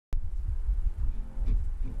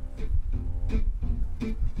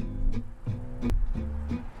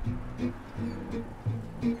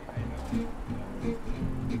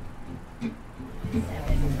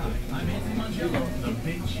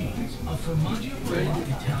Georgia bread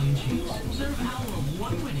with Italian cheese. Serve our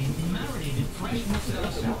award-winning marinated fresh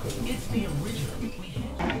mozzarella salad. It's the original.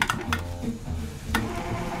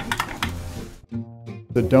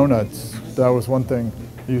 The donuts, that was one thing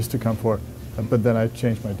I used to come for, but then I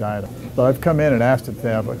changed my diet. But I've come in and asked if they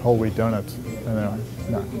have like whole wheat donuts, and they're like,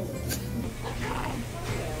 no.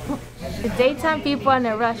 The daytime people are in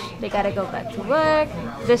a rush. They gotta go back to work.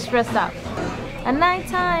 They're stressed out. At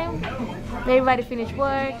nighttime, everybody finished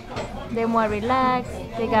work. They're more relaxed.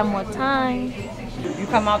 They got more time. You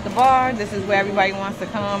come out the bar, this is where everybody wants to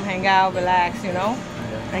come, hang out, relax, you know,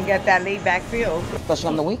 and get that laid back feel. Especially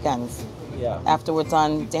on the weekends. Yeah. After we're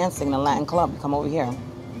done dancing in a Latin club, come over here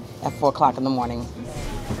at 4 o'clock in the morning.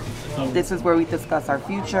 This is where we discuss our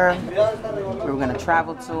future, where we're going to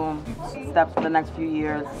travel to, steps for the next few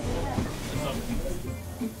years.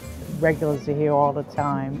 Regulars are here all the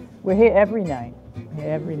time. We're here every night.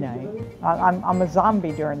 Every night. I'm a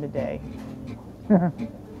zombie during the day.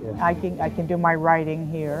 I can do my writing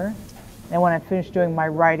here. And when I finish doing my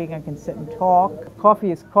writing, I can sit and talk.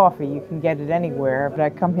 Coffee is coffee. You can get it anywhere, but I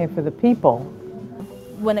come here for the people.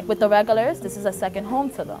 With the regulars, this is a second home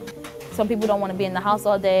to them. Some people don't want to be in the house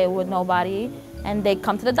all day with nobody, and they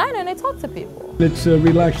come to the diner and they talk to people. It's a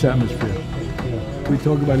relaxed atmosphere. We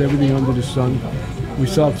talk about everything under the sun. We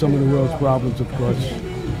solve some of the world's problems, of course.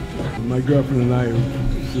 My girlfriend and I,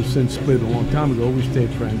 who've since split a long time ago, we stayed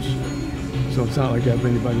friends. So it's not like I have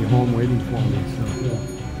anybody home waiting for me.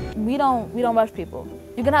 So. We don't rush people.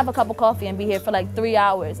 You can have a cup of coffee and be here for like 3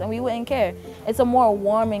 hours, and we wouldn't care. It's a more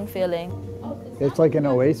warming feeling. It's like an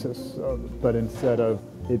oasis, but instead of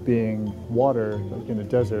it being water, like in a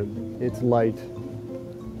desert, it's light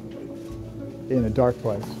in a dark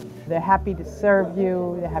place. They're happy to serve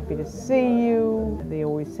you, they're happy to see you. They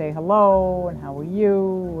always say hello and how are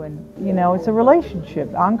you, and you know, it's a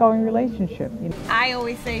relationship, ongoing relationship. You know? I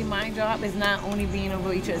always say my job is not only being a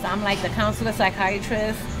waitress. I'm like the counselor,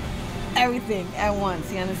 psychiatrist, everything at once,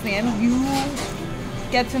 you understand? You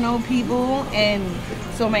get to know people in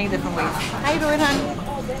so many different ways. How you doing,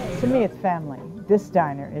 honey? To me, it's family. This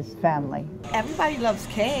diner is family. Everybody loves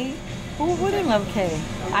Kay. Who wouldn't love Kay?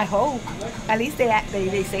 I hope. At least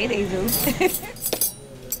they say they do.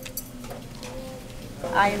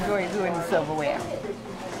 I enjoy doing the silverware.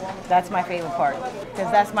 That's my favorite part.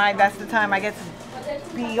 Because that's the time I get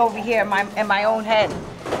to be over here in my own head.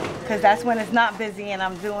 Because that's when it's not busy and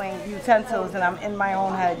I'm doing utensils and I'm in my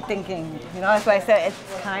own head thinking. You know, that's why I said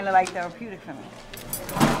it's kind of like therapeutic for me.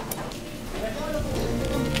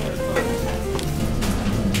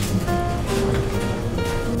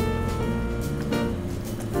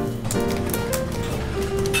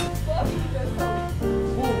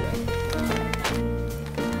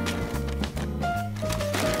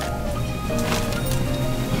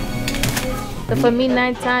 So for me,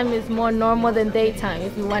 nighttime is more normal than daytime,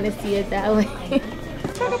 if you want to see it that way.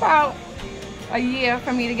 It took about a year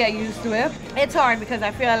for me to get used to it. It's hard because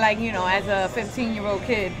I feel like, you know, as a 15-year-old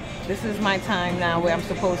kid, this is my time now where I'm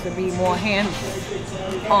supposed to be more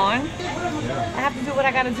hands-on. I have to do what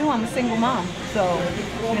I got to do. I'm a single mom, so,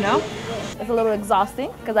 you know. It's a little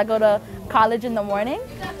exhausting because I go to college in the morning.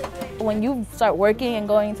 When you start working and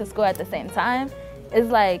going to school at the same time, it's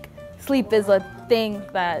like sleep is a thing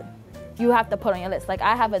that you have to put on your list. Like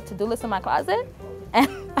I have a to-do list in my closet and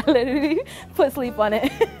I literally put sleep on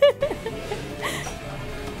it.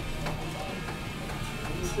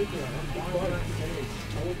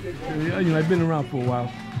 Yeah, you know, I've been around for a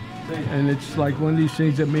while, and it's like one of these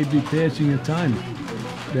things that may be passing in time,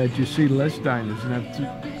 that you see less diners, and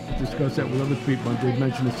I've discussed that with other people, and they've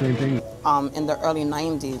mentioned the same thing. In the early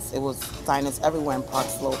 90s, it was diners everywhere in Park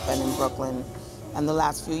Slope and in Brooklyn, and the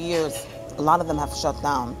last few years, a lot of them have shut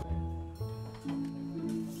down.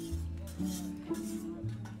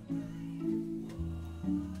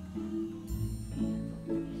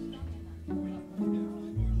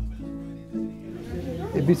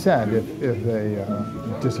 It'd be sad if they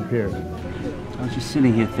disappeared. I was just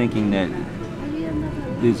sitting here thinking that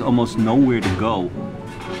there's almost nowhere to go,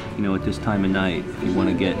 you know, at this time of night. If you want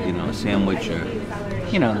to get, you know, a sandwich or,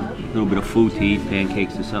 you know, a little bit of food to eat,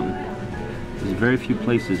 pancakes or something. There's very few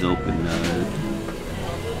places open.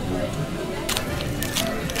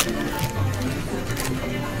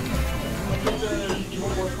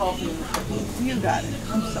 You got it.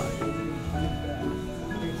 I'm sorry.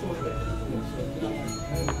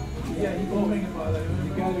 Yeah, you go make it, Father.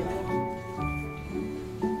 You got it.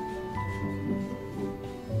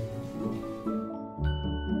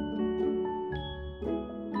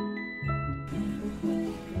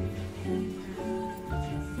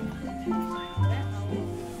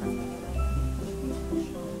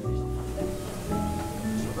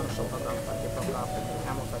 she'll hook up, like get hooked up, and the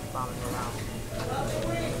camels like following you around.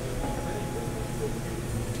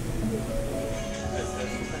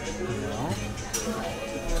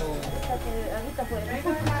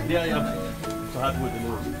 Yeah, yeah. So happy with the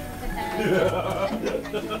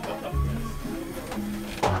news.